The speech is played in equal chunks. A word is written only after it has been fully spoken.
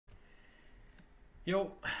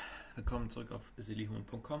Jo, willkommen zurück auf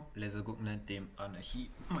sillyhuhn.com, Lasergurkenland, dem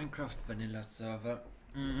Anarchie Minecraft Vanilla Server.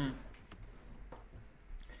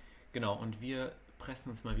 Genau, und wir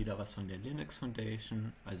pressen uns mal wieder was von der Linux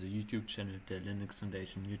Foundation, also YouTube-Channel der Linux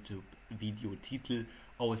Foundation, YouTube-Video-Titel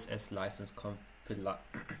OSS License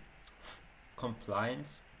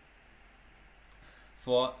Compliance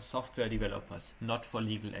for Software Developers, not for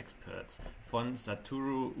Legal Experts, von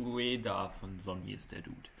Satoru Ueda, von Sony ist der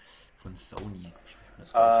Dude, von Sony.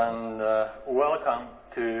 And welcome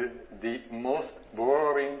to the most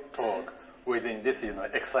boring talk within this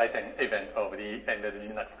exciting event of the Embedded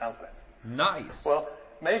Linux conference. Nice! Well,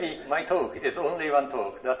 maybe my talk is only one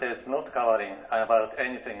talk that is not covering about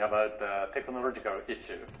anything about the technological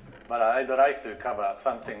issue, but I'd like to cover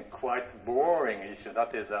something quite boring issue,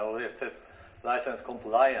 that is OSS license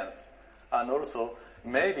compliance. And also,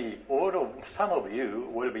 maybe some of you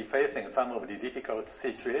will be facing some of the difficult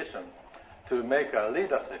situation to make a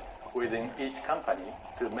leadership within each company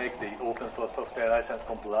to make the open source software license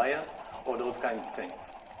compliance or those kind of things.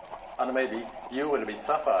 And maybe you will be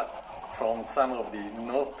suffered from some of the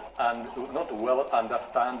not well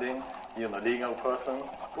understanding legal person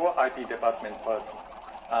or IT department person.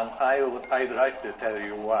 And I'd like to tell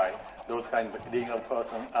you why those kind of legal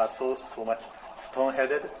person are so much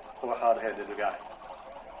stone-headed or hard-headed guy.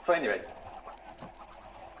 So anyway,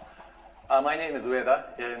 my name is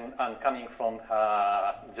Ueda, and I'm coming from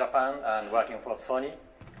Japan and working for Sony.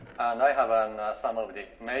 And I have some of the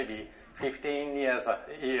maybe 15 years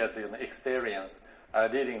experience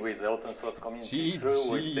dealing with the open source community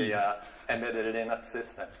with the embedded Linux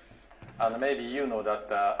system. And maybe you know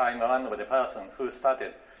that I'm one of the person who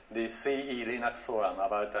started the CE Linux forum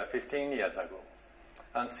about 15 years ago.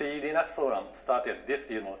 And CE Linux forum started this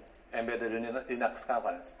embedded Linux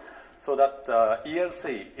conference. So that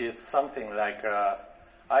ELC is something like,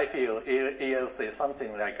 I feel ELC is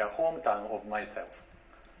something like a hometown of myself.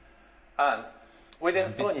 And within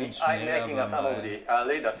Sony, I'm making some of the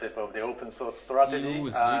leadership of the open source strategy.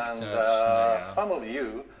 And some of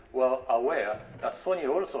you were aware that Sony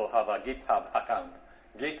also have a GitHub account,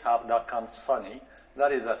 github.com/Sony.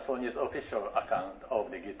 That is Sony's official account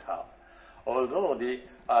of the GitHub. Although the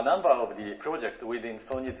number of the projects within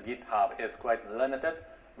Sony's GitHub is quite limited,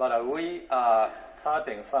 but we are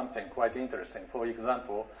starting something quite interesting. For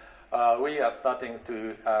example, we are starting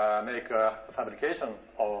to make a fabrication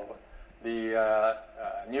of the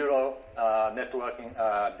neural networking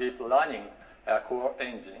deep learning core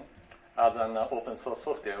engine as an open source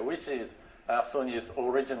software, which is Sony's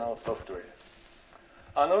original software.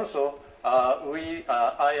 And also,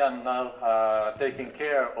 I am now taking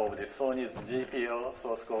care of the Sony's GPL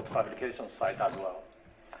source code fabrication site as well.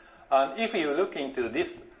 And if you look into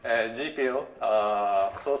this GPL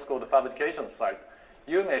source code fabrication site,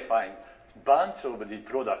 you may find a bunch of the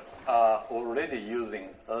products are already using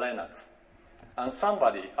Linux. And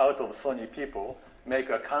somebody out of Sony people make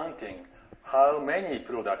a counting how many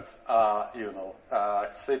products are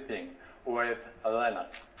shipping with Linux.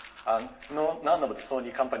 And none of the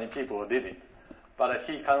Sony company people did it, but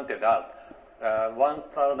he counted out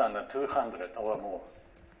 1,200 or more.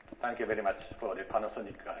 Thank you very much for the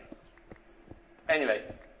Panasonic guy. Anyway,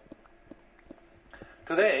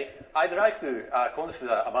 today I'd like to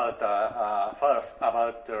consider about first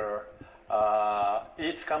about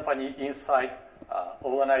each company inside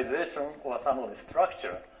organization or some of the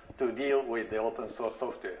structure to deal with the open source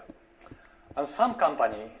software. And some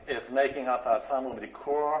company is making up some of the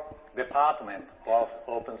core department of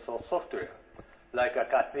open source software, like a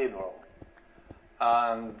cathedral.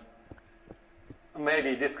 And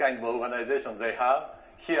maybe this kind of organization they have.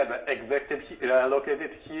 Here the executive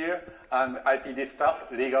located here, and IPD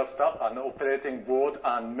staff, legal staff, and operating board,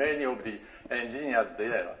 and many of the engineers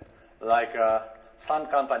there. Like some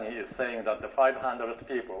company is saying that the 500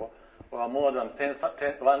 people or more than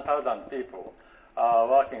 1,000 people are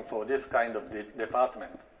working for this kind of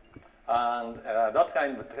department. And that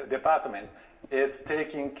kind of department is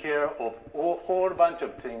taking care of a whole bunch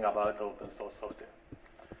of things about open source software.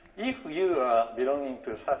 If you are belonging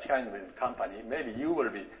to such kind of company, maybe you will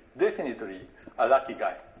be definitely a lucky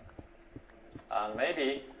guy. And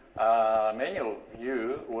maybe many of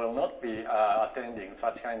you will not be attending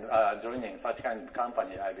such kind, joining such kind of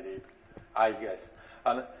company, I guess.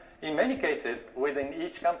 And in many cases, within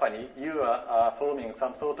each company, you are forming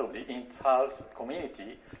some sort of the in-house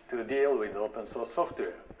community to deal with open source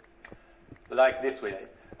software. Like this way.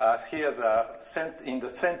 Here's in the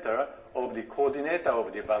center of the coordinator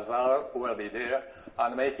of the bazaar will be there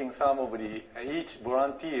and making some of the, each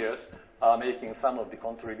volunteers are making some of the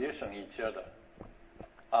contribution each other.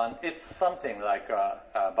 And it's something like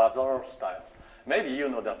a bazaar style. maybe you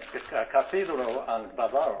know that Cathedral and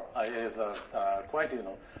Bazaar is quite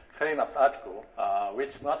famous article,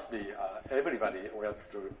 which must be everybody read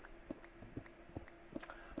through.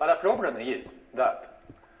 But the problem is that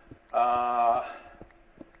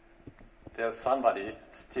there's somebody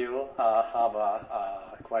still have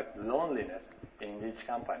a quite loneliness in each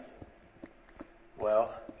company.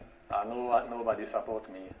 Well, nobody support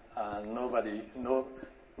me, and no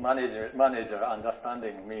manager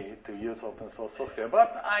understanding me to use open source software,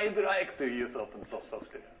 but I'd like to use open source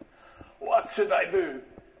software. What should I do?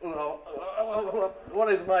 What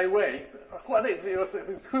is my way?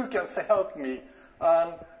 Who can help me?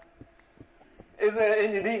 Is there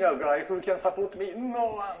any legal guy who can support me?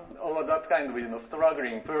 No one. Or that kind of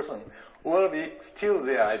struggling person will be still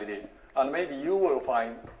there, I believe. And maybe you will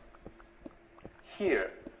find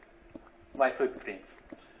here my footprints.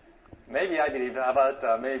 Maybe I believe about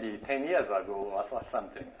maybe 10 years ago or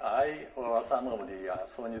something, I or some of the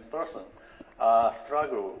Sony's person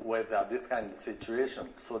struggle with this kind of situation,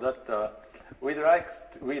 so that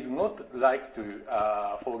we'd not like to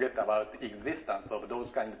forget about the existence of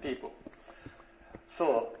those kind of people.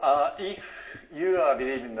 So if you are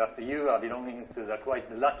believing that you are belonging to the quite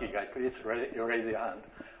lucky guy, please raise your hand.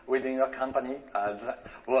 Within your company,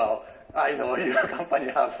 well, I know your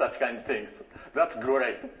company has such kind of things. That's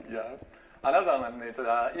great. Yeah. Another one is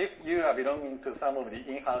if you are belonging to some of the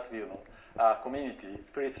in-house, community,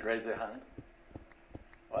 please raise your hand.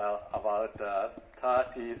 Well, about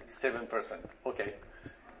 37%. Okay.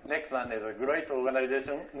 Next one is a great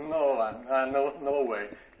organization. No one, no way.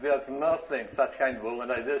 There's nothing such kind of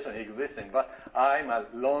organization existing. But I'm a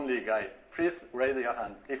lonely guy. Please raise your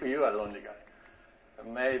hand if you are a lonely guy.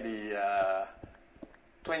 Maybe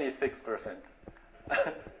 26%.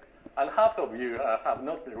 And half of you have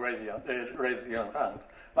not raised your hand,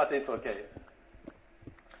 but it's okay.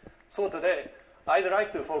 So today, I'd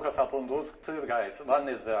like to focus upon those two guys. One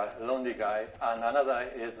is a lonely guy, and another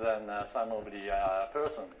is some of the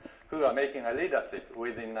person who are making a leadership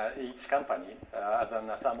within each company, as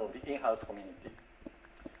some of the in-house community.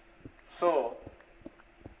 So,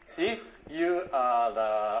 if you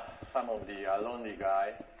are some of the lonely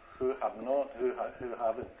guy who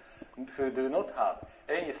do not have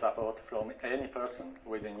any support from any person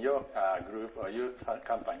within your group or your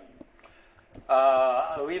company,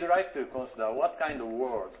 we'd like to consider what kind of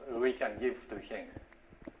words we can give to him.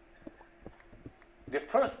 The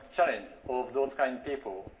first challenge of those kind of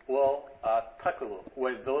people will tackle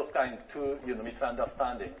with those kind of two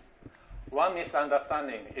misunderstandings. One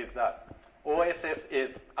misunderstanding is that OSS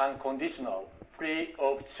is unconditional, free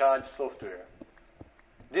of charge software.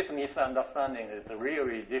 This misunderstanding is a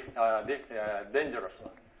really dangerous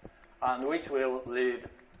one, and which will lead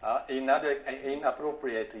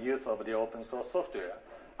inappropriate use of the open source software,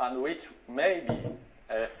 and which may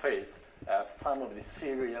face some of the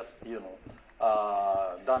serious,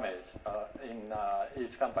 damage in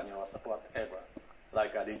each company or whatever,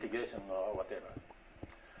 like litigation or whatever.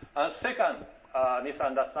 And second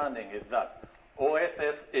misunderstanding is that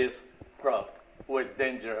OSS is fraught with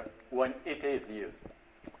danger when it is used.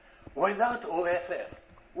 Without OSS,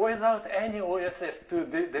 without any OSS to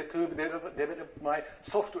develop my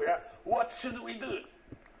software, what should we do?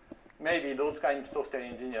 Maybe those kind of software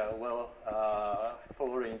engineers will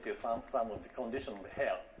fall into some of the condition of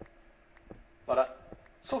hell. But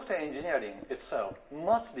software engineering itself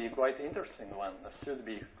must be quite interesting one. It should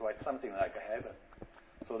be quite something like a heaven.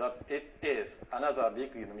 So that it is another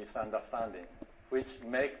big misunderstanding which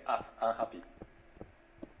make us unhappy.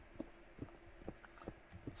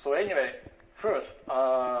 So anyway, first,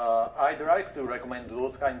 I'd like to recommend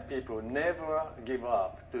those kind of people never give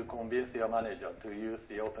up to convince your manager to use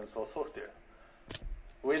the open source software.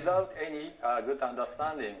 Without any good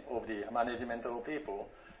understanding of the managerial people,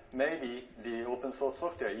 maybe the open source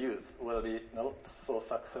software use will be not so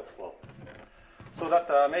successful. So that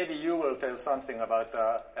maybe you will tell something about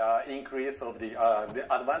increase of the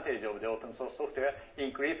advantage of the open source software,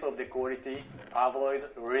 increase of the quality, avoid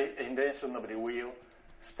reinvention of the wheel,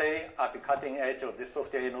 stay at the cutting edge of the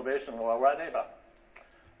software innovation or whatever.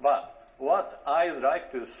 But what I'd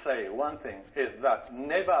like to say, one thing, is that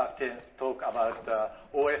never talk about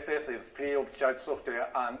OSS is free of charge software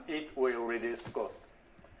and it will reduce cost.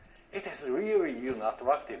 It is really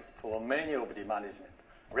attractive for many of the management.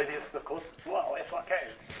 Reduce the cost? Well, it's okay.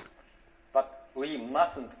 But we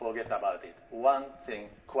mustn't forget about it. One thing,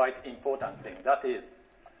 quite important thing, that is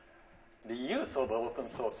the use of open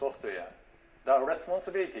source software. The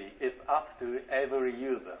responsibility is up to every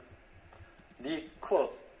user. The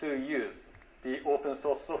cost to use the open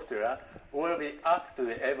source software will be up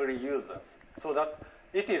to every user. So that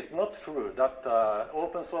it is not true that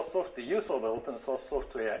open source software, use of open source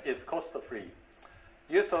software is cost-free.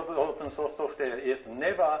 Use of open source software is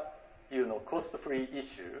never, cost-free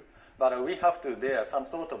issue, but we have to bear some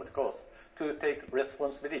sort of cost to take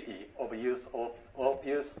responsibility of use of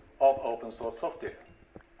open source software.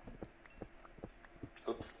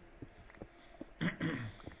 Oops.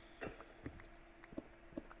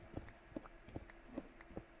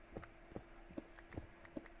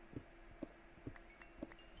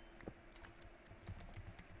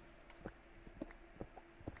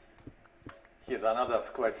 Here's another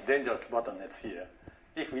quite dangerous button that's here.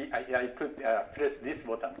 If I press this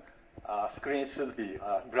button, screen should be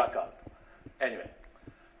black out. Anyway,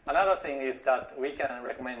 another thing is that we can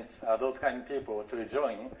recommend those kind of people to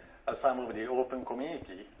join some of the open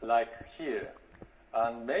community, like here,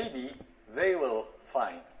 and maybe they will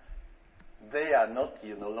find they are not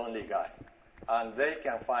lonely guy, and they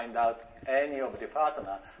can find out any of the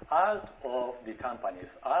partner out of the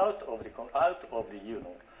companies, out of the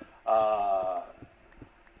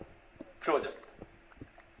project,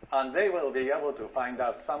 and they will be able to find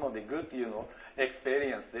out some of the good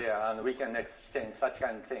experience there, and we can exchange such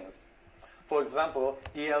kind of things. For example,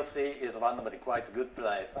 ELC is one of the quite good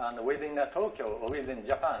place, and within Tokyo or within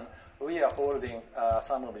Japan, we are holding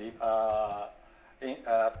some of the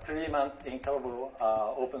 3-month interval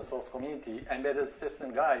open source community embedded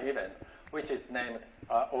system guy event, which is named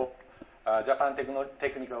Japan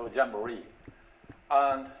Technical Jamboree.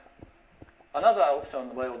 And another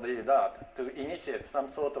option will be that to initiate some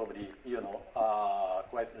sort of the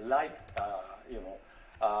quite light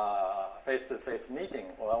face-to-face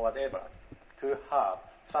meeting or whatever, to have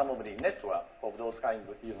some of the network of those kind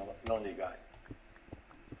of lonely guys.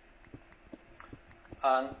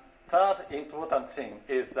 And third important thing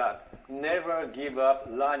is that never give up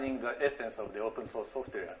learning the essence of the open source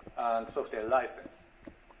software and software license.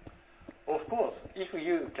 Of course, if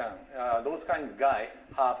you can, those kind of guys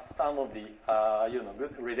have some of the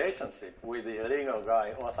good relationship with the legal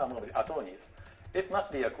guy or some of the attorneys, it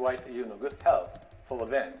must be a quite good help for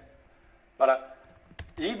them. But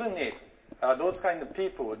even if those kind of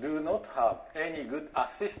people do not have any good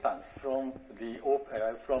assistance from the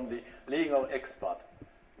legal expert,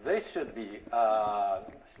 they shouldn't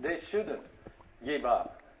give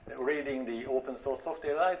up reading the open source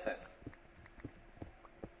software license.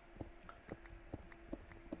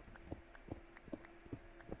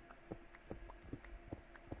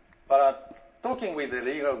 But talking with the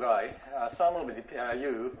legal guy, some of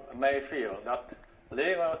you may feel that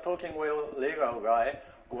talking with legal guy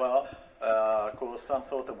will cause some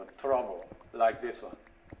sort of trouble, like this one.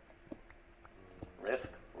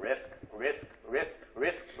 Risk.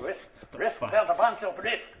 There's a bunch of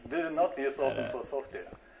risk. Do not use open source software.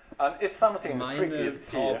 And it's something tricky Meine here.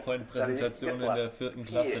 PowerPoint-Präsentation in der 4.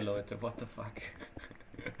 Klasse, Leute. What the fuck?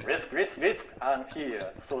 risk, and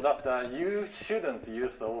here, so that you shouldn't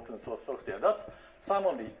use the open source software. That's some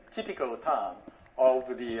of the typical term of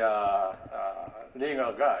the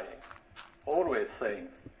legal guy always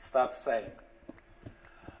starts saying.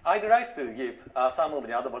 I'd like to give some of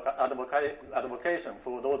the advocation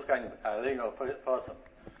for those kind of legal persons.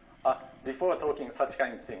 Before talking such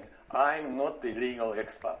kind of thing, I'm not the legal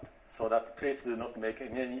expert, so that please do not make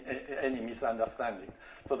any misunderstanding.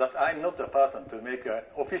 So that I'm not the person to make an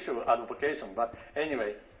official advocation, but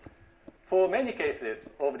anyway, for many cases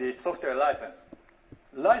of the software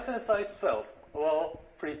licensor itself will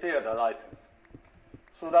prepare the license.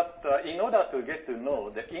 So that in order to get to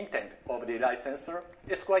know the intent of the licensor,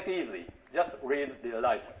 it's quite easy. Just read the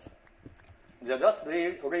license. Just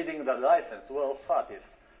reading the license will suffice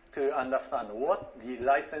to understand what the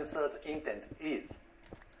licensor's intent is,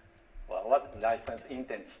 or what license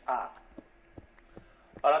intents are.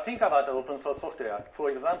 Think about open source software.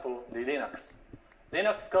 For example, the Linux.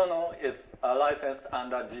 Linux kernel is licensed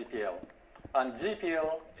under GPL. And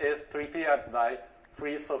GPL is prepared by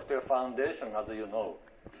Free Software Foundation, as you know.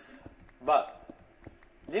 But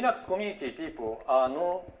Linux community people are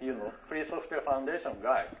no, Free Software Foundation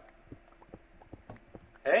guy.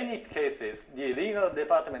 Any cases, the legal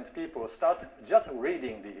department people start just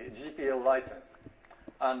reading the GPL license.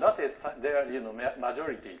 And that is their,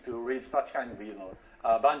 majority to read such kind of,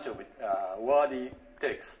 a bunch of wordy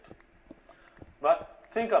text. But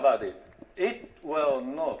think about it. It will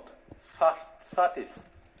not satisfy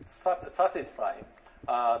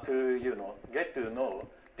to, get to know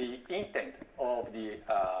the intent of the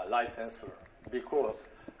licensor, because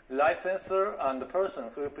licensor and the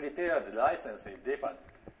person who prepared the license is different.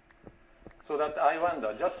 So that I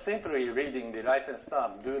wonder, just simply reading the license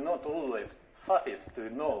term do not always suffice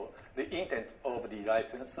to know the intent of the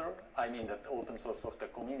licensor, I mean the open source software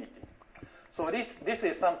community. So this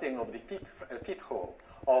is something of the pitfall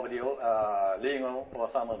of the legal or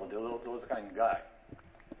some of those kind of guy.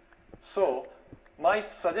 So my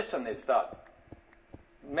suggestion is that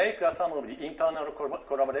make some of the internal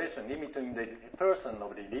collaboration in between the person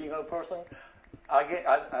of the legal person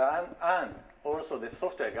and also the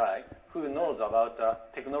software guy who knows about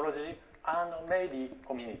technology and maybe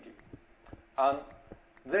community. And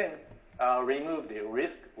then remove the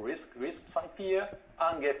risk, some fear,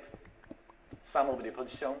 and get some of the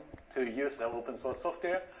position to use the open source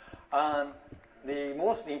software. And the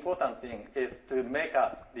most important thing is to make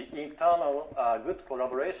up the internal good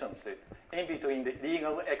collaboration set in between the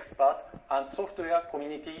legal expert and software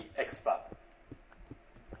community expert.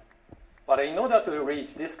 But in order to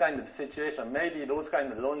reach this kind of situation, maybe those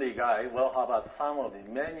kind of lonely guy will have some of the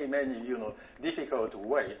many difficult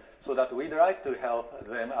way, so that we'd like to help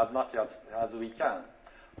them as much as we can.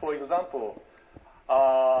 For example,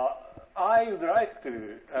 I would like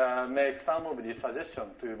to make some of the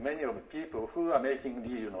suggestions to many of the people who are making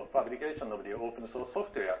the publication of the open source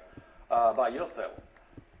software by yourself.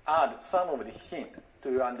 Add some of the hint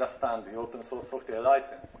to understand the open source software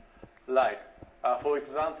license. Like, for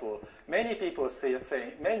example, many people say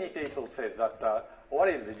that what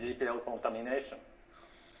is the GPL contamination?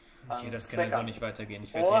 Okay, das kann ja so nicht weitergehen.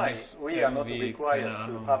 Ich why werde hier we are not nicht irgendwie, required keine to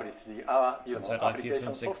Ahnung, publish the 2, 3, 4, 5,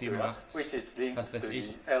 application 6, 7, software, 8, which is linked was to weiß the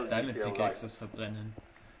ich, LGPL Diamond license. Pickaxes verbrennen.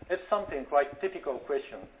 It's something quite typical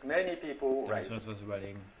question many people Da raise. müssen wir uns was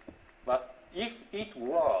überlegen. But if it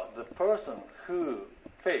were the person who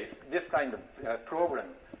faced this kind of problem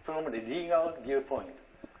from the legal viewpoint,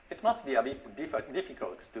 it must be a bit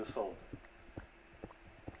difficult to solve.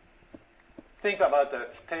 Think about the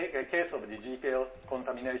case of the GPL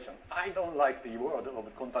contamination. I don't like the word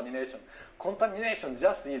of contamination. Contamination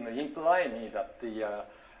just imply me that the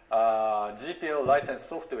GPL licensed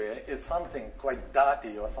software is something quite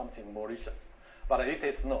dirty or something malicious, but it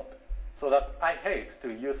is not. So that I hate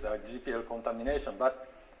to use GPL contamination,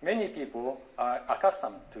 but many people are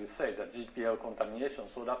accustomed to say that GPL contamination,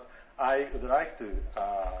 so that I would like to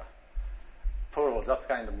follow that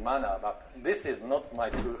kind of manner, but this is not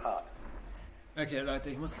my true heart. Okay, Leute,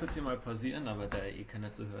 ich muss kurz hier mal pausieren, aber da ihr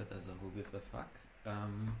keiner zuhört, also who gives a fuck.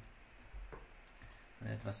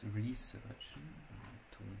 Etwas researchen.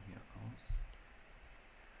 Ton hier aus.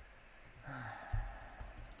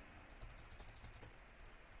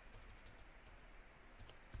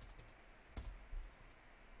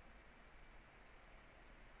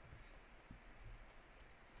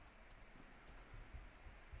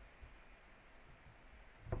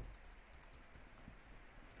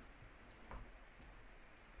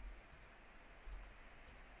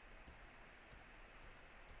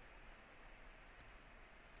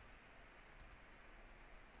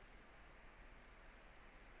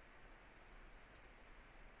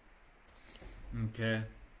 Okay.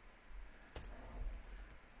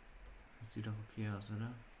 Das sieht doch okay aus,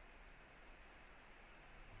 oder?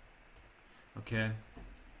 Okay.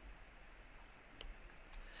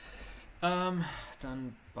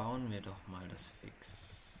 Dann bauen wir doch mal das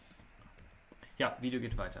Fix. Ja, Video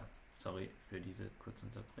geht weiter. Sorry für diese kurze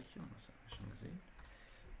Unterbrechung, das haben wir schon gesehen.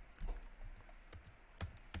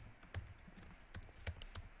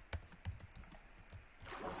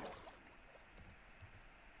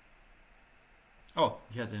 Oh,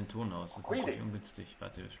 ich hatte den Ton aus. Das ist natürlich ungünstig.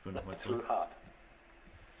 Warte, ich spüre nochmal zurück.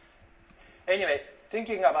 Anyway,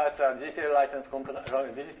 thinking about GPL license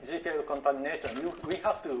GPL contamination, we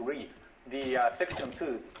have to read the section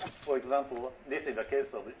 2. For example, this is the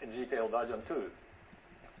case of GPL version 2.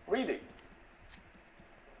 Read it.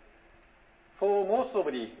 For most of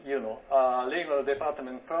the legal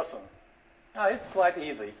department person, it's quite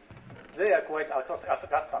easy. They are quite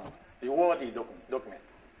accustomed to the wordy document.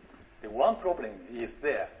 The one problem is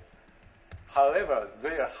there. However,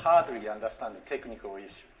 they hardly understand the technical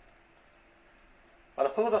issue.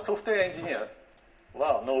 But for the software engineers,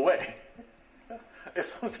 well, no way.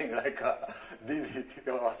 It's something like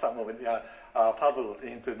some of the puzzle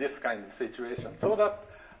into this kind of situation. So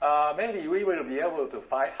that maybe we will be able to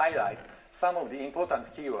highlight some of the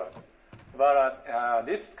important keywords. But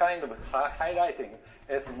this kind of highlighting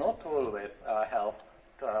is not always help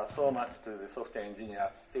so much to the software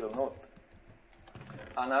engineers, still not.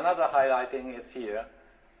 And another highlighting is here,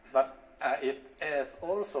 but it is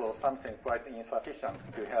also something quite insufficient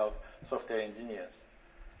to help software engineers.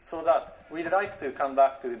 So that we'd like to come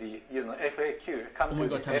back to the FAQ, Oh mein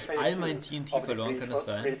Gott, habe ich all mein TNT verloren, kann das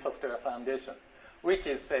sein? Free Software Foundation, which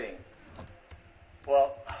is saying,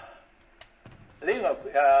 Well, legal,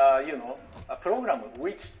 a program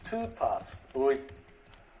with two parts,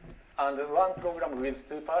 and one program with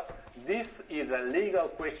two parts, this is a legal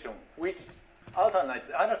question which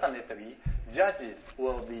alternatively judges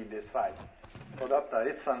will be decided. So that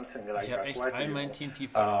it's something like Ich habe echt quite all mein TNT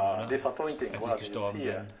verloren, disappointing als ich what is gestorben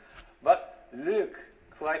here. bin. But look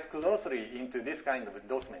quite closely into this kind of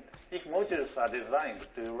document. If modules are designed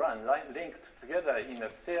to run linked together in a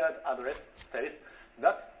shared address space,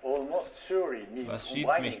 that almost surely means Was schiebt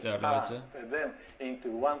combining mich da, Leute? them into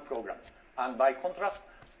one program. And by contrast,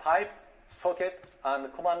 pipes, socket, and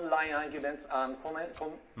command line arguments and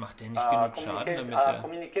Macht der nicht genug Schaden, damit er...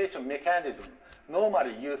 communication mechanism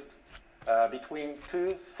normally used between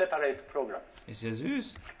two separate programs. Ist ja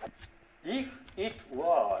süß. If it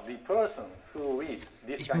were the person who read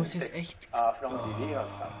this kind of text from the legal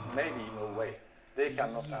side, maybe no way. They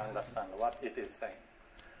cannot understand what it is saying.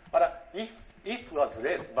 But if it was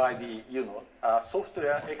read by the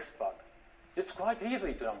software expert, it's quite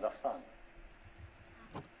easy to understand.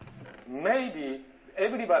 Maybe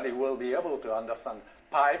everybody will be able to understand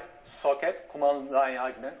pipe, socket, command line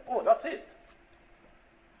argument. Oh, that's it.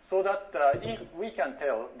 So that if we can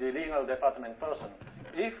tell the legal department person,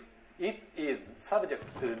 if it is subject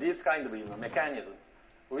to this kind of mechanism,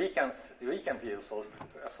 we can feel so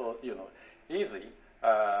easy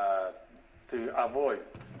to avoid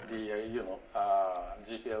the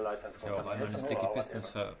GPL license contamination.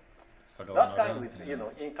 That kind of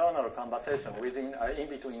internal conversation within in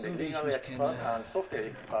between the legal expert and software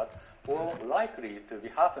expert will likely to be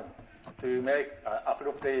happen to make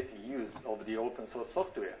appropriate use of the open source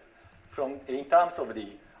software in terms of the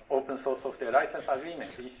open source software license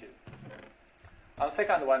agreement issue. And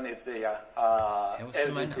second one is the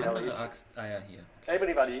LGPL issue.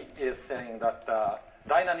 Everybody is saying that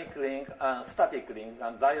dynamic link and static link,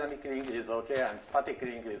 and dynamic link is okay and static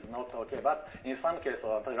link is not okay, but in some cases,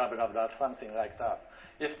 blah, blah, blah, something like that.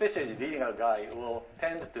 Especially the legal guy will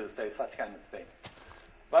tend to say such kind of thing.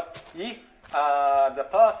 But if the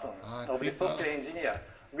person of the software engineer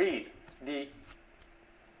read the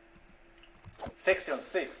section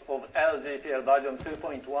 6 of LGPL version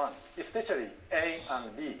 2.1, especially A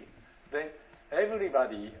and B, then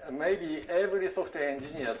everybody, maybe every software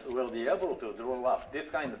engineers will be able to draw up this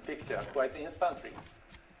kind of picture quite instantly.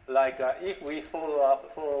 Like if we follow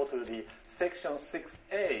to the section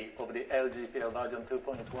 6A of the LGPL version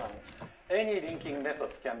 2.1, any linking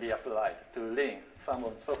method can be applied to link some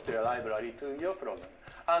software library to your program.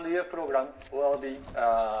 And your program will be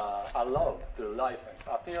allowed to license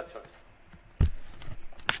at your choice.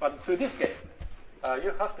 But to this case,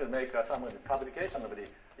 you have to make some publication of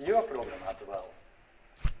your program as well.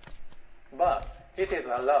 But it is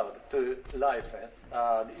allowed to license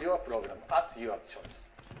your program at your choice.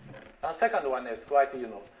 And second one is quite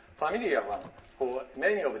familiar one for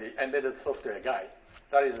many of the embedded software guys.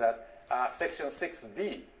 That is that section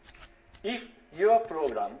 6B. If your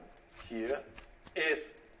program here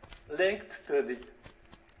is linked to the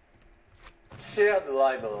shared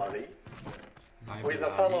library with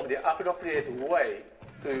some of the appropriate way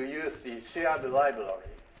to use the shared library,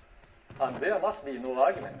 and there must be no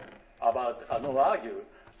argument about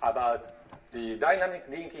the dynamic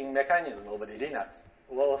linking mechanism of the Linux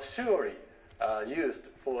was surely used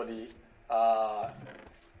for the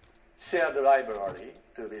shared library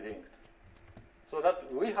to be linked. So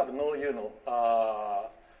that we have no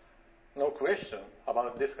question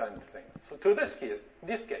about this kind of thing. So to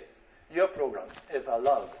this case, your program is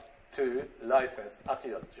allowed to license at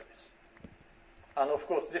your choice. And of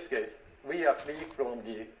course, this case, we are free from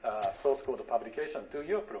the source code publication to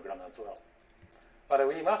your program as well. But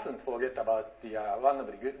we mustn't forget about the one of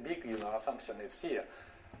the big assumption is here.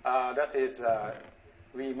 That is,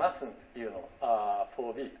 we mustn't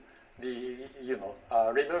forbid the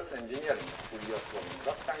reverse engineering to your program.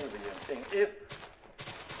 That kind of thing is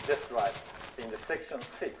described in the section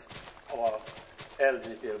 6 of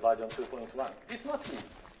LGPL version 2.1. It must be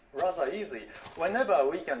rather easy. Whenever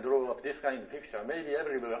we can draw up this kind of picture, maybe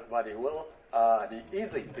everybody will be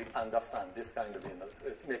easy to understand this kind of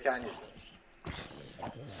mechanism.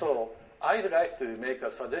 So I'd like to make a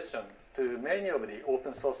suggestion to many of the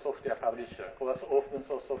open source software publishers or open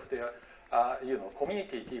source software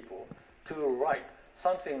community people to write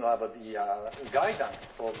something about the guidance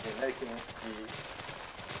of making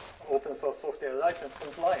the open source software license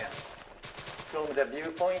compliant from the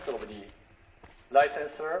viewpoint of the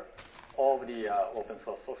licensor of the open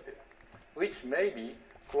source software, which may be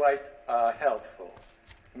quite helpful,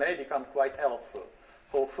 may become quite helpful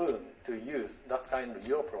for whom to use that kind of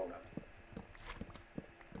your program.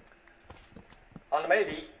 And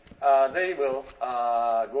maybe they will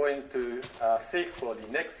going to seek for the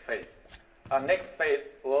next phase. Next phase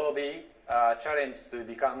will be challenged to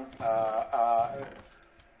become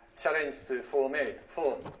challenged to form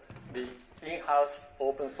the in-house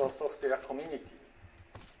open source software community.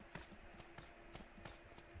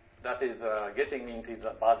 That is getting into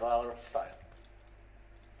the bazaar style.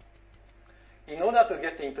 In order to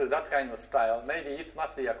get into that kind of style, maybe it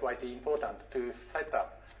must be quite important to set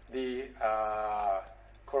up the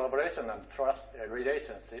collaboration and trust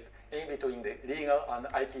relationship in between the legal and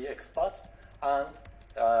IT experts and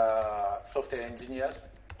software engineers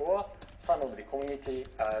or some of the community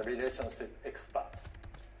relationship experts.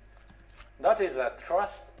 That is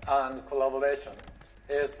trust and collaboration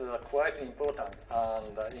is quite important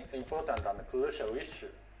and crucial issue.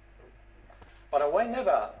 But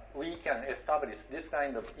whenever we can establish this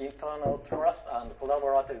kind of internal trust and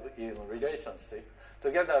collaborative relationship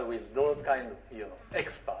together with those kind of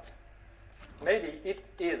experts, maybe it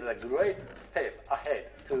is a great step ahead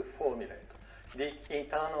to formulate the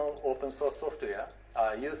internal open source software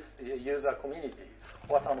user community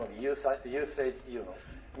or some of the usage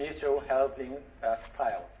mutual helping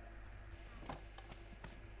style.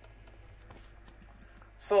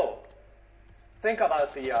 So think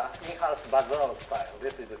about the in-house bazaar style.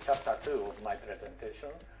 This is chapter 2 of my presentation.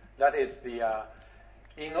 That is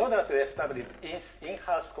in order to establish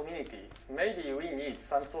in-house community, maybe we need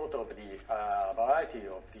some sort of the variety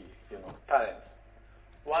of the talents.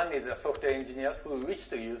 One is the software engineers who wish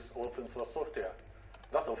to use open source software.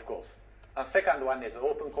 That of course. And second one is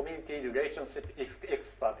open community relationship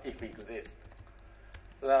expert if it exists.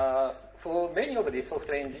 For many of the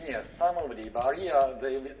software engineers, some of the barrier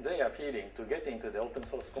they are feeling to get into the open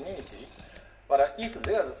source community. But if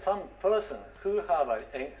there's some person who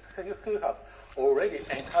has already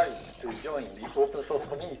encouraged to join the open source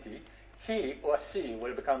community, he or she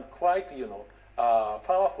will become quite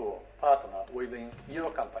powerful partner within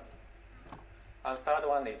your company. And third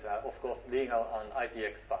one is of course legal and IT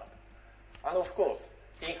expert. And of course,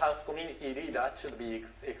 in-house community leader should be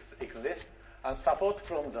exist and support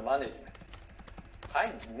from the management.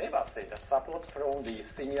 I never say the support from the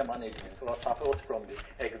senior management or support from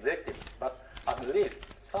the executives, but at least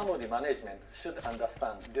some of the management should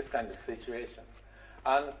understand this kind of situation.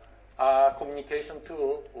 And communication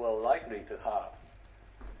tool will likely to have.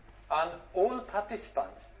 And all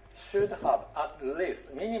participants should have at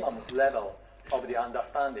least minimum level of the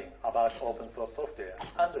understanding about open source software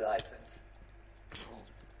and license.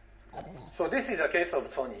 So this is the case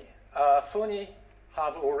of Sony. Sony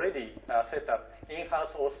have already set up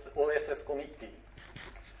in-house OSS committee,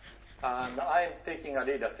 and I'm taking a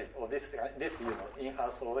leadership of this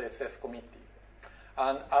in-house OSS committee.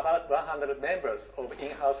 And about 100 members of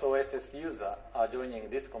in-house OSS user are joining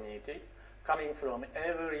this community, coming from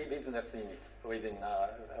every business unit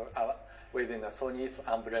within Sony's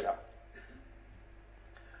umbrella.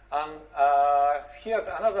 And here's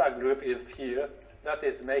another group is here that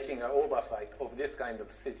is making an oversight of this kind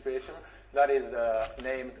of situation. That is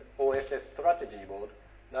named OSS Strategy Board.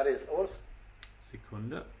 That is also...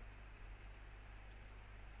 Sekunde.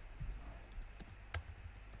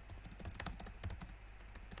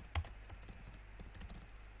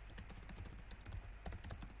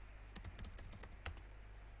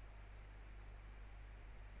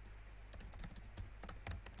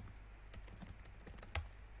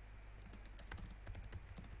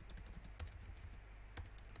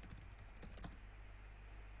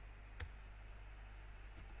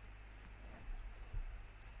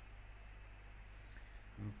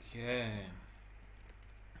 Okay.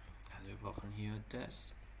 Also wir brauchen hier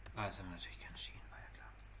das. Das haben wir natürlich keine Schienen, war ja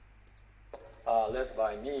klar. Led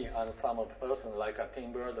by me and some of person like a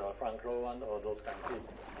Tim Bird or Frank Rowan or those kind of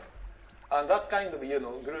people. And that kind of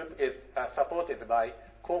group is supported by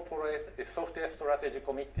corporate software strategy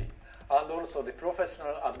committee. And also the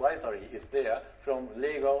professional advisory is there from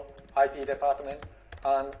legal, IT department,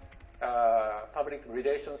 and public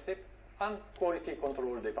relationship, and quality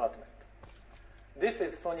control department. This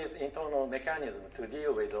is Sony's internal mechanism to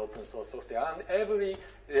deal with open source software. And every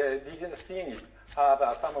business unit have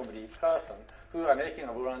some of the person who are making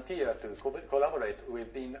a volunteer to collaborate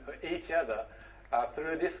within each other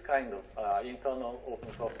through this kind of internal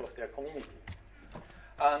open source software community.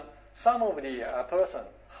 And some of the person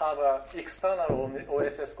have an external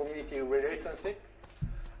OSS community relationship,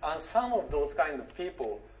 and some of those kind of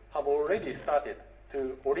people have already started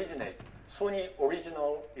to originate Sony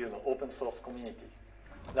original open source community,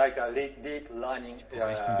 like a deep learning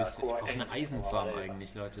core engine. Eine Eisenfarm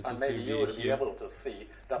eigentlich, Leute. And maybe you will be able to see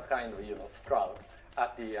that kind of sprout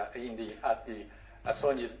at the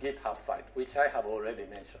Sony's GitHub site, which I have already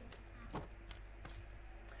mentioned.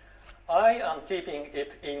 I am keeping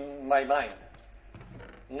it in my mind.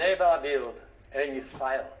 Never build any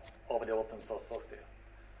file of the open source software.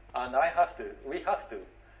 And we have to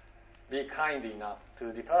be kind enough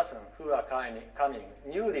to the person who are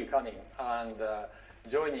newly coming and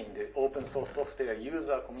joining the open source software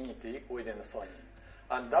user community within Sony.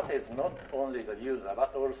 And that is not only the user,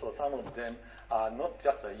 but also some of them are not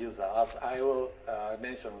just a user, as I will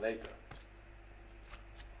mention later.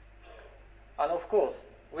 And of course,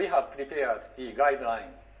 we have prepared the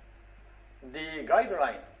guideline. The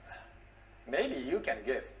guideline, maybe you can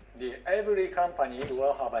guess, every company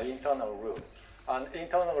will have an internal rule. An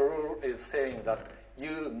internal rule is saying that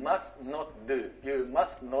you must not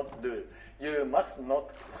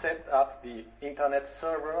set up the internet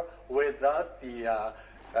server without the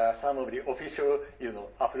some of the official,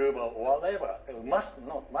 approval or whatever. Must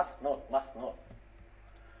not.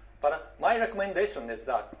 But my recommendation is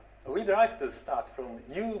that we'd like to start from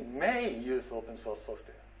you may use open source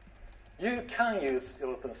software. You can use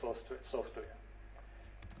open source software.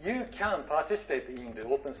 You can participate in the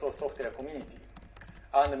open source software community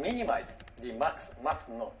and minimize the must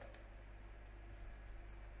not.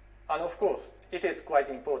 And of course, it is quite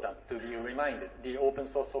important to be reminded the open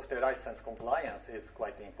source software license compliance is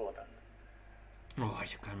quite important. Oh,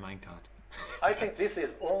 ich habe kein Minecart. I think this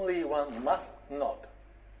is only one must not,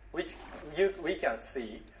 which we can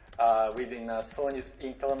see within Sony's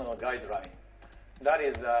internal guideline. That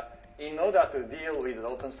is, in order to deal with the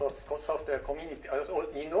open source software community,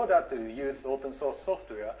 in order to use open source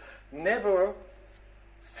software, never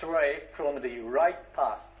stray from the right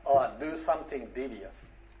path or do something devious.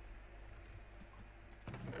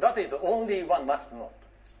 That is only one must not.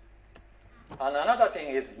 And another thing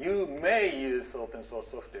is you may use open source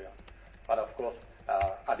software, but of course,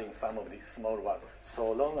 adding some of the small words,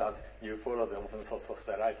 so long as you follow the open source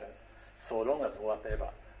software license, so long as whatever.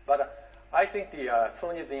 But I think the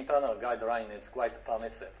Sony's internal guideline is quite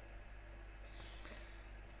permissive.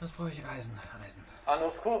 Was brauche ich? Eisen. And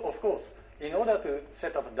of course, in order to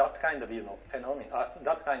set up that kind of phenomenon,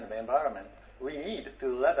 that kind of environment, we need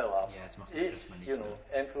to level up each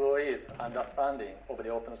employee's understanding of the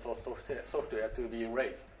open source software to be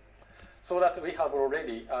raised, so that we have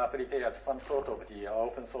already prepared some sort of the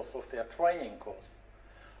open source software training course.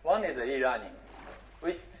 One is e-learning,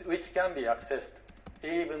 which can be accessed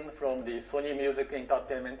even from the Sony Music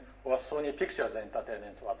Entertainment or Sony Pictures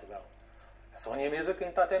Entertainment as well. Sony Music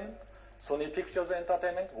Entertainment, Sony Pictures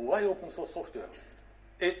Entertainment, why open source software?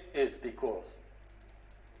 It is because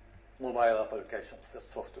mobile applications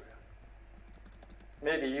software.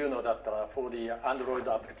 Maybe you know that for the Android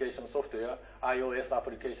application software, iOS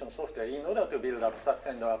application software, in order to build up that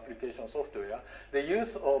kind of application software, the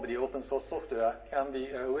use of the open source software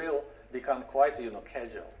will become quite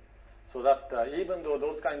casual. So that even though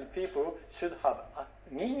those kind of people should have a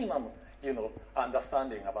minimum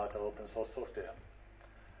understanding about the open source software.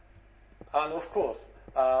 And of course,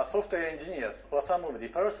 software engineers or some of the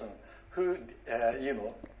person who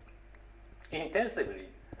intensively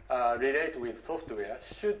relate with software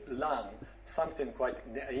should learn something quite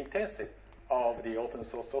intensive of the open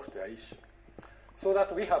source software issue. So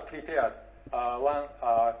that we have prepared one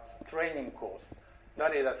training course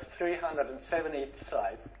that is 370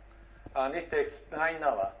 slides, and it takes 9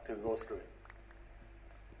 hours to go through.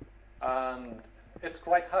 And it's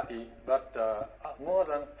quite happy, but more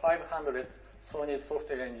than 500 Sony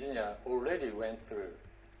software engineers already went through.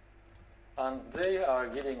 And they are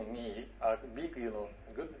giving me a big,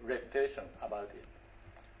 good reputation about it.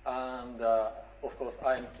 And of course,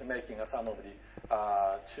 I'm making some of the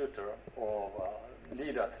tutor or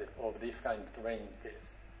leadership of this kind of training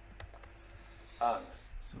case. And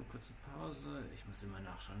so, kurze Pause. Ich muss immer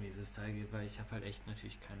nachschauen, wie dieses Teil geht, weil ich habe halt echt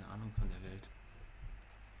natürlich keine Ahnung von der Welt.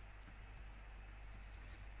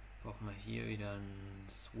 Brauchen wir hier wieder ein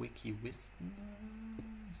Wiki-Wisten.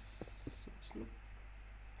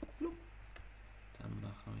 Dann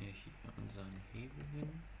machen wir hier unseren Hebel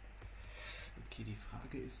hin. Okay, die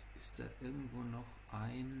Frage ist da irgendwo noch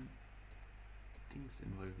ein Dings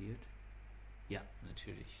involviert? Ja,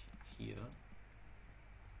 natürlich. Hier.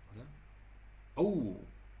 Oder? Oh!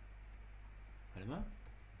 Warte mal.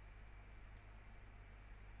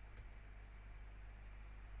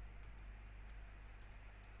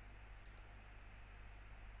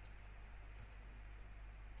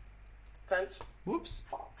 Thanks. Whoops.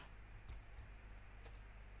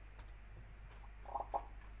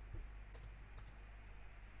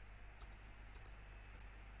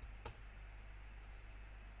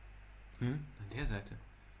 An der Seite.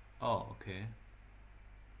 Oh, okay.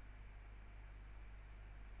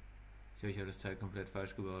 Ich habe das Teil komplett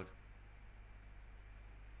falsch gebaut.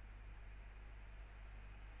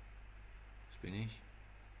 Was bin ich?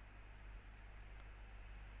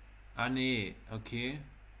 Ah nee, okay.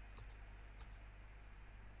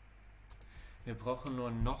 Wir brauchen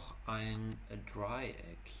nur noch ein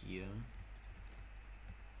Dreieck hier.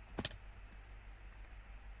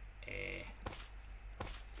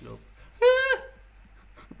 Glaub.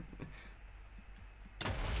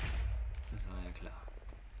 Das war ja klar.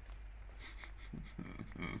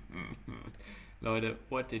 Leute,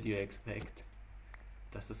 what did you expect?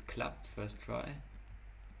 Dass es klappt, first try?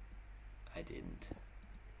 I didn't.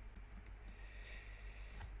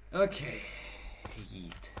 Okay.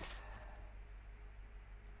 Yeet.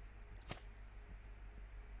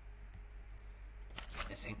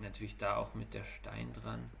 Es hängt natürlich da auch mit der Stein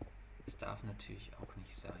dran. Das darf natürlich auch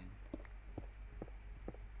nicht sein.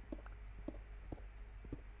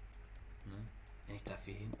 Ne? Ich darf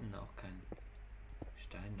hier hinten auch keinen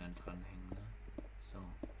Stein dann dranhängen. Ne? So.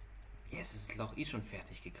 Jetzt ist das Loch eh schon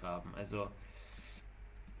fertig gegraben. Also.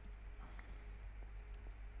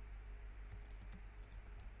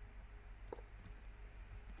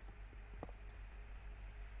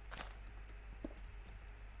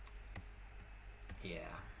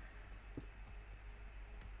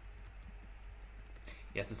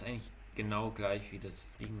 Ja, es ist eigentlich genau gleich wie das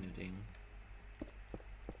fliegende Ding.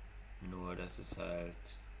 Nur, dass es halt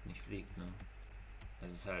nicht fliegt, ne?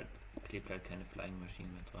 Das ist halt, klebt halt keine Flying Machine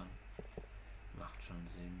mehr dran. Macht schon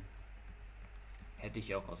Sinn. Hätte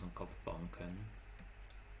ich auch aus dem Kopf bauen können.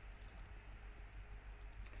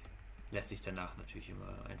 Lässt sich danach natürlich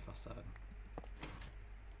immer einfach sagen.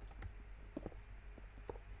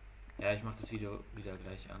 Ja, ich mache das Video wieder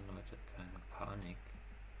gleich an, Leute. Keine Panik.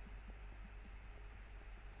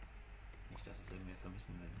 Nicht, dass es irgendwer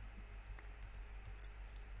vermissen will.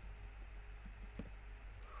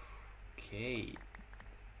 Okay.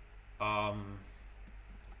 Ja,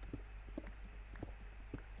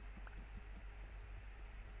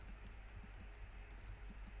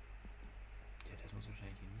 das muss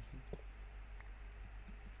wahrscheinlich hier nicht hin.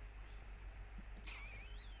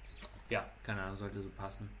 Ja, keine Ahnung, sollte so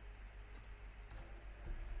passen.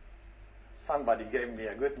 Somebody gave me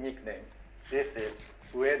a good nickname. This is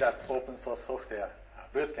Ueda's open source software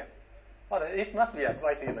bootcamp. Well, it must be a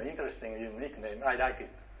quite interesting nickname. I like it.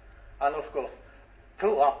 And of course,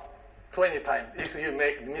 pull up 20 times if you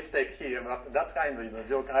make mistake here. But that kind of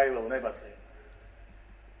joke I will never say.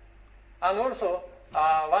 And also,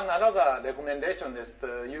 one another recommendation is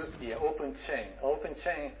to use the open chain. Open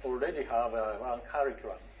chain already have one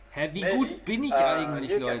curriculum. Hä, wie gut bin ich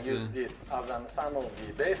eigentlich, Leute? You can use this as some of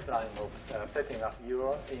the baseline of setting up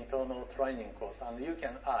your internal training course, and you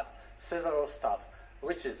can add several stuff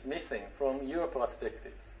which is missing from your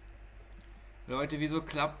perspectives. Leute, wieso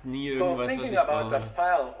klappt nie irgendwas, so thinking about the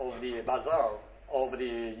style of the bazaar of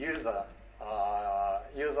the user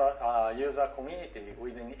community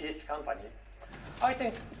within each company, I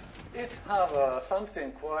think it have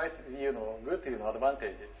something quite good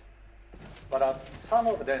advantages. But some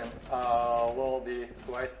of them will be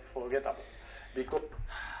quite forgettable because.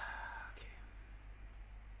 Okay.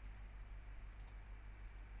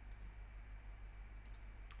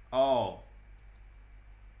 Oh.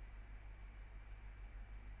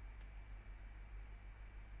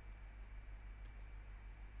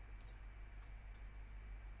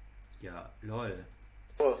 Ja, lol.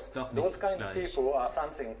 Those kind of people are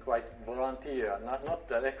something quite volunteer, not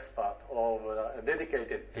the expert or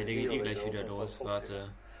dedicated. Hey, der geht eh gleich wieder los, warte.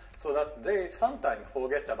 So that they sometimes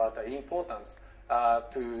forget about the importance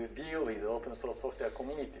to deal with the open source software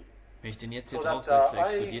community. Wenn ich den jetzt hier draufsetze,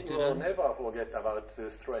 explodiert der dann? Never forget about to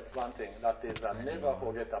stress one thing, that is never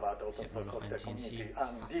forget about the open source software community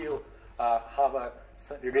and deal have a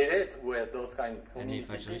relate with those kind of community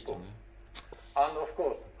people. Richtung, ne? And of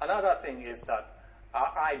course, another thing is that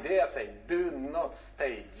I dare say, do not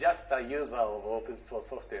stay just a user of open source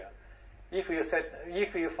software. If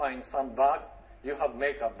you find some bug, you have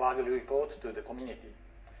make a bug report to the community.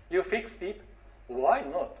 You fixed it. Why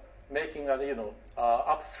not making a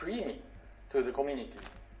upstreaming to the community?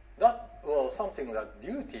 That was something that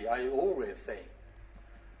duty I always say.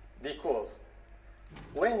 Because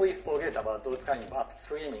when we forget about those kind of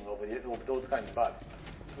upstreaming of those kind of bugs,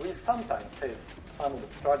 we sometimes face some of the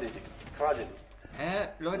tragedy. Hä?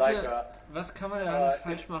 Leute, was kann man denn alles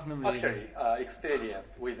falsch machen im Leben? Actually,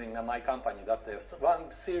 experienced within my company that is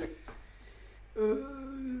one serious.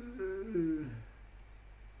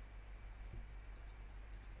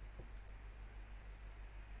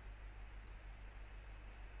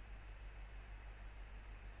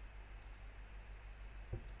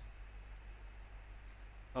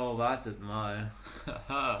 Oh, wartet mal.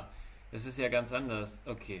 Haha. Es ist ja ganz anders.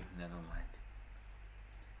 Okay, never mind.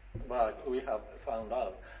 But we have found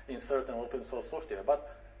out in certain open source software, but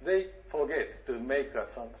they forget to make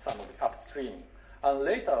some of the upstreaming. And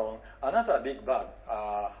later on, another big bug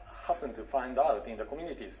happened to find out in the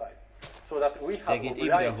community side. So that we Der have geht eh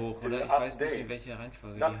wieder obliged hoch, to oder? Ich weiß nicht, in update welcher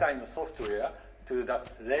Reihenfolge. that kind of software to that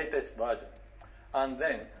latest version. And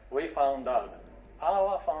then we found out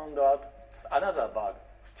another bug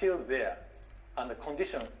still there, and the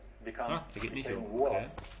condition became der geht nicht hoch.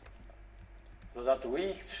 worse. Okay. So that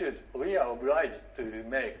we are obliged to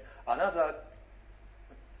make another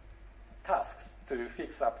tasks to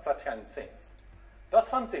fix up such kind of things. That's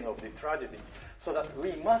something of the tragedy. So that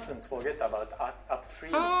we mustn't forget about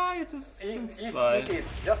upstream. Ah, jetzt ist If zwei. it is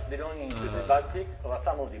just belonging to the bug fix or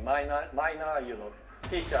some of the minor,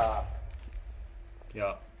 feature,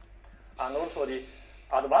 Ja. and also the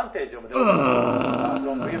advantage of the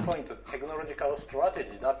from viewpoint of technological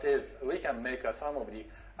strategy, that is, we can make some of the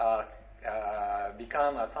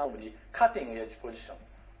become some of the cutting edge position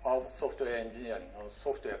of software engineering or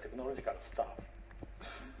software technological stuff.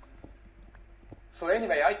 So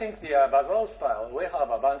anyway, I think the Basel style will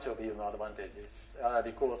have a bunch of advantages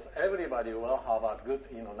because everybody will have a good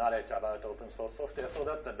knowledge about open source software, so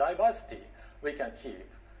that the diversity we can keep.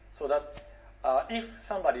 So that if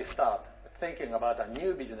somebody start thinking about a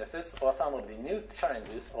new businesses or some of the new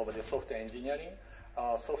challenges of the software engineering,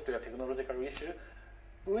 software technological issue,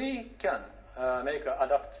 we can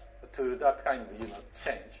adapt to that kind of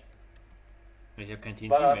change. Ich habe kein TNT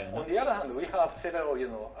But mehr. on the other hand, we have several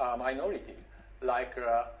minority, like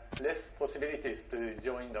less possibilities to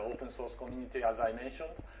join the open source community, as I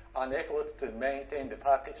mentioned, an effort to maintain the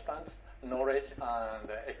participants' knowledge and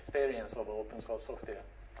experience of open source software.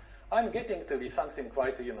 I'm getting to be something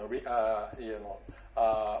quite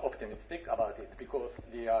optimistic about it because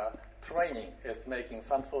the training is making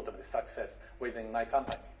some sort of success within my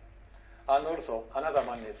company. And also another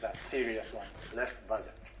one is a serious one, less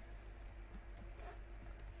budget.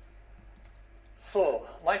 So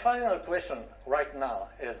my final question right now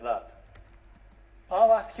is that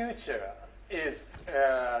our future is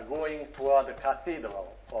going toward the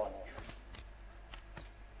cathedral or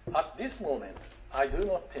not. At this moment, I do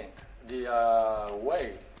not think the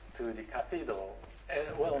way to the cathedral,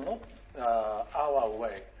 well, not our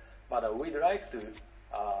way, but we'd like to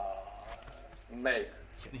make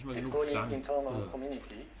Ich habe nicht mal the genug Sony Sand. internal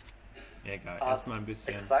community Ja, egal. as Erstmal ein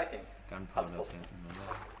bisschen exciting Gunpowder as possible. finden,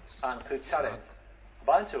 oder? and to challenge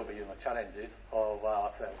bunch of challenges of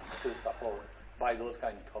ourselves to support by those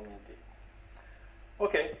kind of community.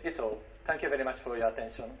 Okay, it's all. Thank you very much for your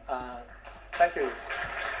attention. Thank you.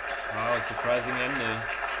 Wow, surprising Ende.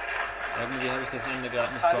 Irgendwie habe ich das Ende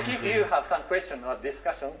gerade nicht And kommen if you sehen. have some question or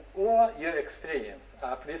discussion or your experience,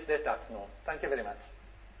 please let us know. Thank you very much.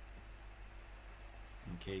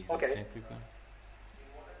 Okay, Okay. kein Creeper.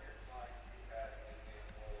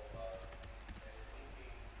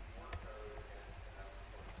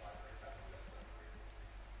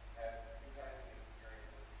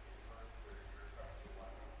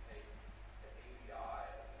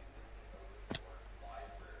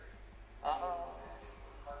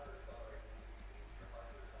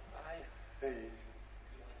 I see.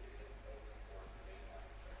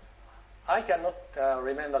 I cannot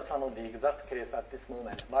remember some of the exact case at this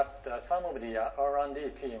moment, but some of the R&D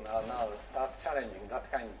team are now start challenging that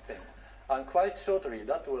kind of thing. And quite shortly,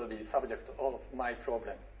 that will be subject of my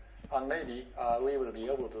problem. And maybe we will be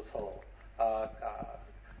able to solve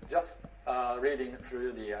just reading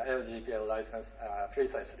through the LGPL license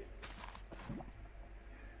precisely.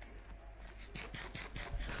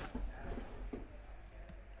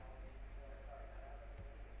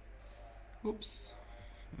 Ups.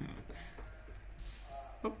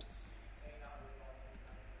 Ups.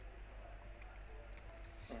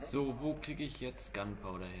 So, wo kriege ich jetzt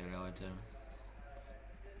Gunpowder her, Leute?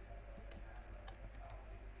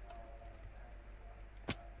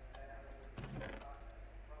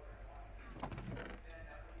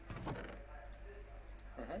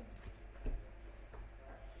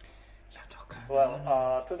 Ich hab doch keine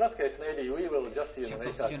Well, to that case, maybe we will just Ich hab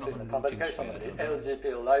make doch sicher noch ein publication of the Looting-Schwert, oder?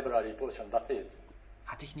 LGPL library portion. That is.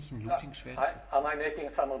 Hatte ich nicht ein Looting-Schwert? Am I making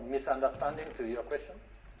some misunderstanding to your question?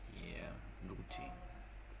 Yeah, Looting.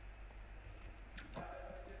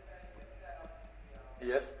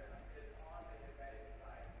 Yes.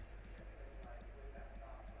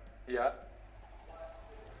 Yeah.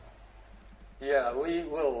 Yeah, we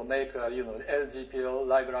will make LGPL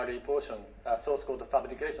library portion source code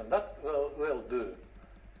publication. That will do,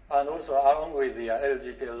 and also along with the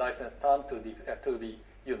LGPL license term to be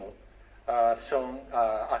shown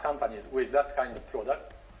accompanied with that kind of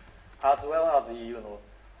product, as well as the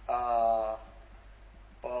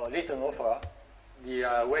written offer, the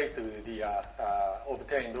way to the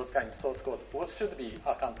obtain those kind of source code, what should be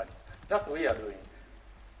accompanied. That we are doing.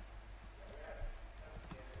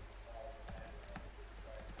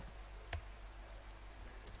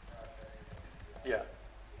 Yeah.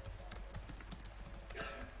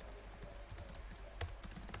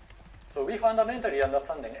 So we fundamentally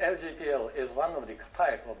understanding LGPL is one of the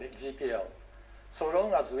type of the GPL. So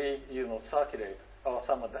long as we circulate or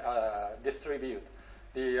distribute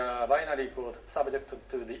the binary code subject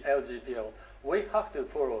to the LGPL, we have to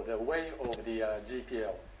follow the way of the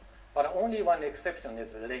GPL. But only one exception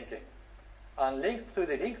is linking. And linked to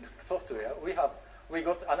the linked software, we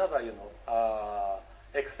got another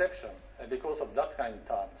exception because of that kind of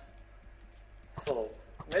terms. So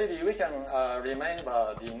maybe we can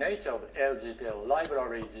remember the nature of LGPL,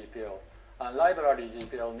 library GPL. And library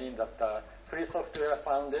GPL means that Free Software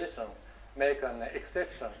Foundation make an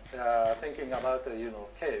exception, thinking about the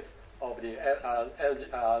case of the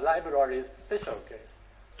library's special case.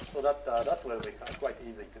 So that will be quite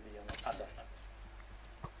easy to be understand.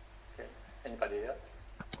 Okay, anybody else?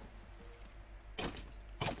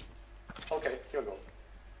 Okay, here we go.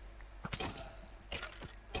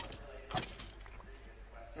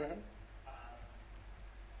 Mm-hmm.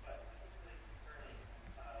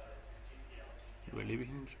 Überlebe ich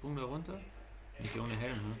einen Sprung da runter? Nicht ohne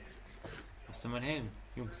Helm, ne? Was ist denn mein Helm,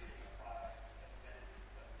 Jungs?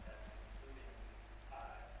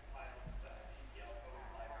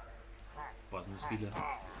 Boah, sind das viele.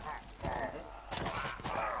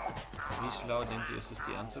 Wie schlau denkt ihr, ist es,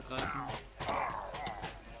 die anzugreifen?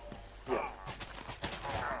 Yes.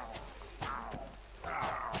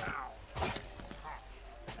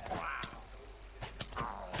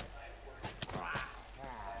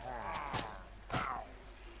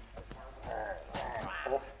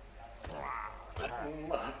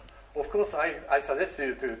 Of course, I suggest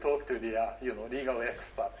you to talk to the legal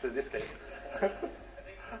expert in this case.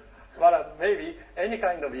 But maybe any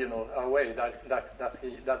kind of a way that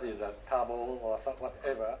is a table or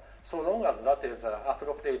whatever, so long as that is an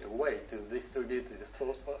appropriate way to distribute the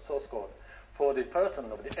source code for the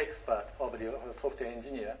person of the expert of the software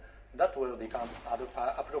engineer, that will become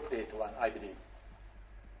appropriate one, I believe.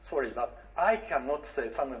 Sorry, but I cannot say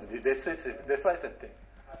some of the decisive thing.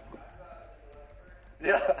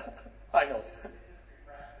 Yeah, I know.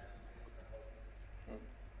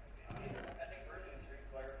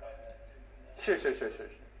 Sure. And I'm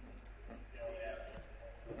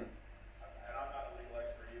not a legal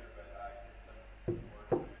expert either, but I did some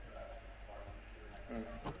work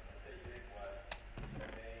with What they did was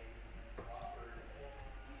that they offered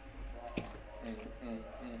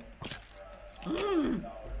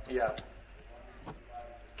Yeah.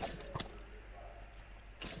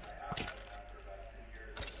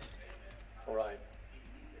 All right.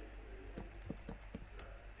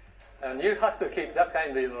 And you have to keep that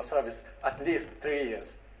kind of service at least 3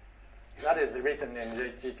 years. That is written in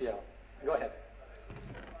the GPL. Go ahead.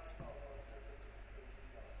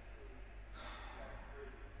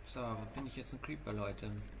 So, wo bin ich jetzt ein Creeper,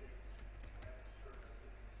 Leute?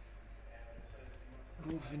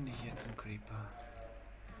 Wo finde ich jetzt einen Creeper?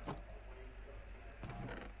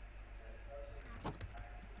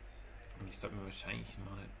 Und ich sollte mir wahrscheinlich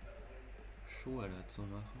mal Schuhe dazu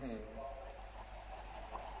machen.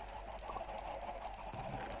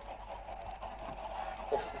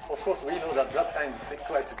 Of course, we know that that kind is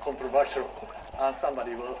quite controversial, and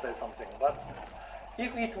somebody will say something. But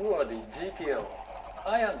if it were the GPL,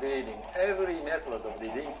 I am reading every method of the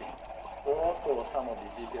linking, or for some of the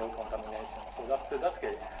GPL contamination. So that, in that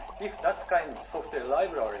case, if that kind of software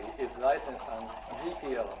library is licensed on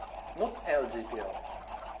GPL, not LGPL,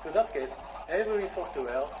 in that case, every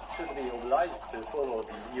software should be obliged to follow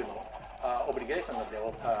the obligation of the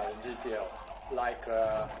GPL, like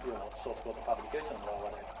source code publication or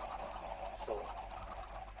whatever. So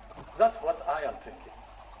that's what I am thinking.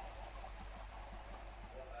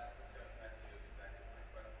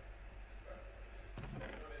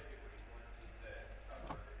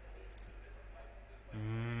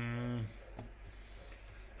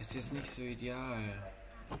 Ist jetzt nicht so ideal.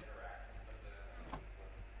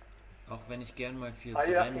 Auch wenn ich gern mal viel Are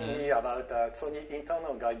you asking brenne. me about Sony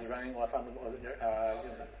internal guideline or some?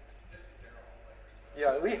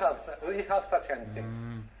 Yeah, we have such kind of things,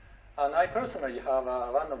 and I personally have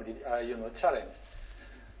one of the challenge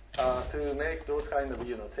to make those kind of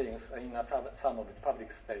things in some of the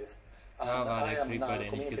public space. Da war I der am Creeper, now den ich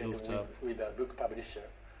communicating gesucht habe. with a book publisher.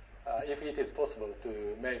 If it is possible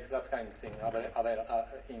to make that kind of thing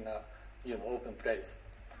in open place.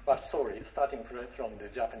 But sorry, starting from the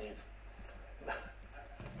Japanese.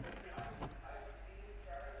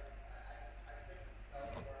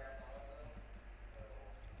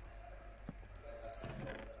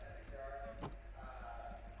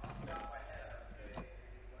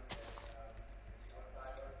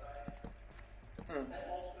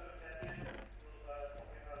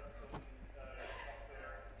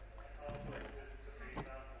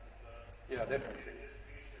 Yeah, definitely.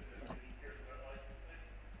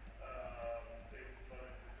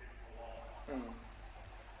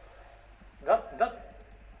 That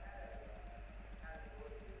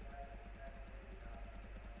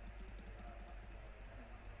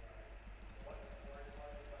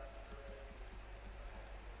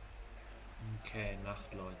Okay,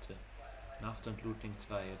 Nacht, Leute. Nacht und Looting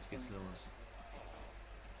 2, jetzt geht's los.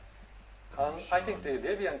 I think the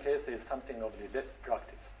Debian case is something of the best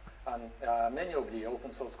practice, and many of the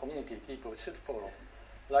open source community people should follow.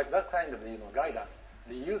 Like that kind of guidance,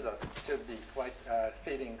 the users should be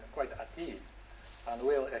feeling quite at ease, and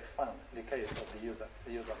will expand the case of the user.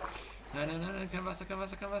 Nein, nein, nein, kein Wasser, kein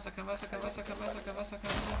Wasser, kein Wasser, kein Wasser, kein Wasser, kein Wasser, kein Wasser, kein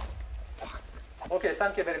Wasser. Fuck. Okay,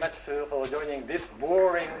 thank you very much for joining this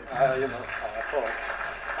boring, talk,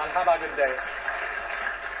 and have a good day.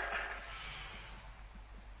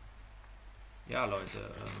 Ja,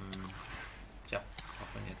 Leute, tja,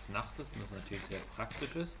 auch wenn jetzt Nacht ist und das natürlich sehr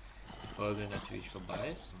praktisch ist die Folge natürlich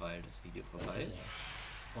vorbei, weil das Video vorbei ist.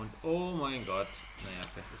 Und oh mein Gott, naja,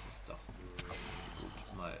 vielleicht ist es doch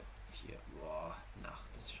gut, mal hier, boah, Nacht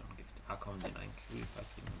ist schon Gift. Ah komm, den einen Creeper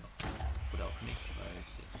kriegen wir noch. Oder auch nicht, weil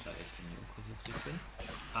ich jetzt gerade echt in die unkonzentriert bin.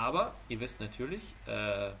 Aber ihr wisst natürlich,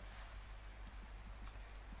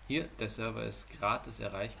 hier, der Server ist gratis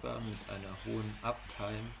erreichbar mit einer hohen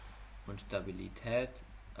Uptime und Stabilität.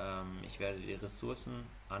 Ich werde die Ressourcen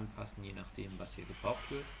anpassen, je nachdem, was hier gebraucht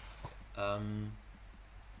wird.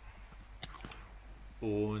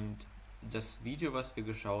 Und das Video, was wir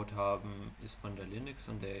geschaut haben, ist von der Linux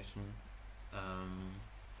Foundation.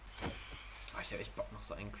 Ich habe echt Bock, noch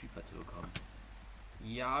so einen Creeper zu bekommen.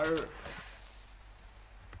 Ja.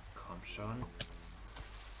 Komm schon.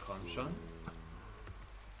 Komm schon.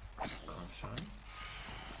 Komm schon.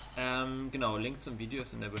 Genau, Link zum Video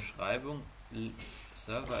ist in der Beschreibung.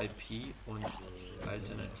 Server IP und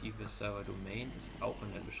alternative Server Domain ist auch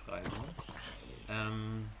in der Beschreibung.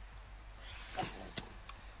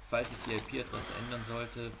 Falls ich die IP-Adresse ändern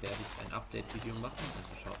sollte, werde ich ein Update-Video machen.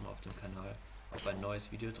 Also schaut mal auf dem Kanal, ob ein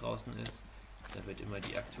neues Video draußen ist. Da wird immer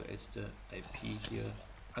die aktuellste IP hier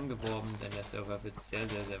angeworben, denn der Server wird sehr,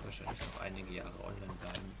 sehr, sehr wahrscheinlich noch einige Jahre online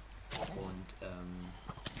bleiben. Und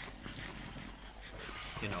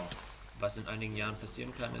genau, was in einigen Jahren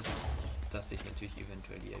passieren kann, ist, dass sich natürlich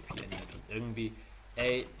eventuell die IP ändert und irgendwie,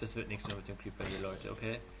 ey, das wird nichts mehr mit dem Creeper hier, Leute,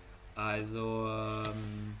 okay? Also,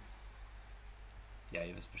 ja,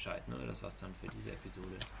 ihr wisst Bescheid, ne? Das war's dann für diese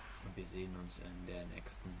Episode und wir sehen uns in der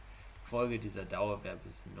nächsten Folge dieser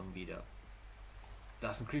Dauerwerbesendung wieder.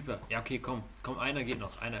 Da ist ein Creeper. Ja, okay, komm, einer geht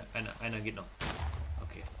noch, einer geht noch.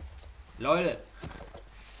 Okay. Leute,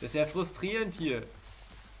 das ist ja frustrierend hier.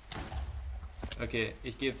 Okay,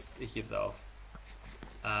 ich geb's auf.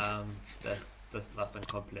 Das war's dann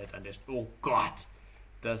komplett an der Stelle. Oh Gott!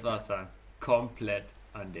 Das war's dann komplett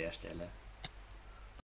an der Stelle.